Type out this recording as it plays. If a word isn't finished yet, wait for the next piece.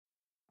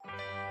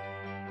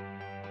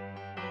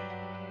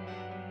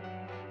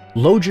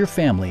Load your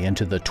family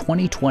into the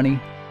 2020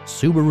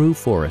 Subaru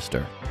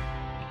Forester.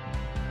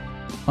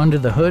 Under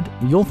the hood,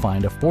 you'll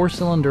find a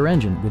 4-cylinder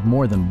engine with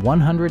more than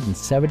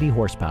 170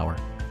 horsepower.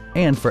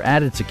 And for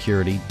added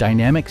security,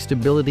 dynamic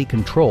stability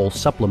control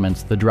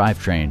supplements the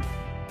drivetrain.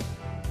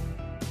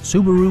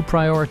 Subaru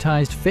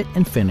prioritized fit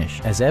and finish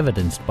as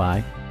evidenced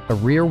by a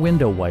rear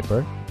window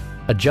wiper,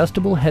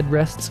 adjustable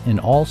headrests in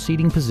all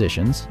seating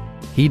positions,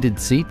 heated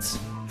seats,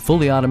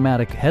 fully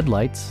automatic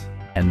headlights,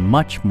 and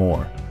much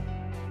more.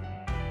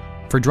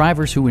 For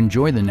drivers who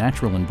enjoy the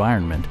natural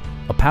environment,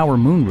 a power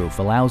moonroof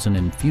allows an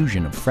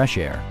infusion of fresh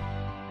air.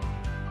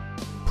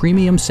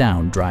 Premium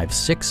sound drives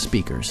 6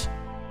 speakers,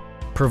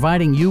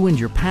 providing you and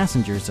your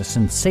passengers a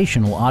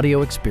sensational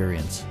audio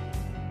experience.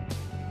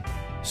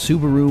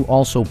 Subaru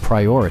also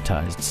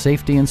prioritized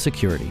safety and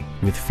security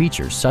with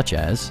features such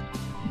as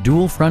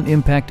dual front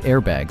impact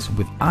airbags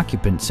with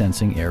occupant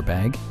sensing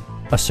airbag,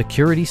 a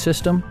security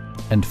system,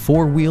 and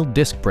 4-wheel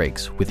disc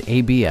brakes with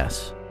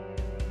ABS.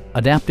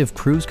 Adaptive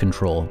Cruise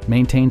Control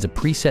maintains a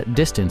preset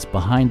distance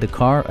behind the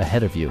car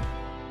ahead of you,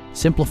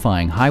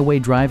 simplifying highway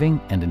driving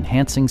and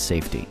enhancing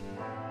safety.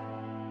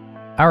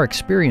 Our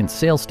experienced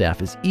sales staff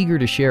is eager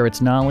to share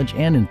its knowledge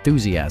and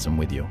enthusiasm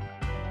with you.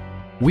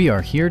 We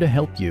are here to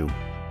help you.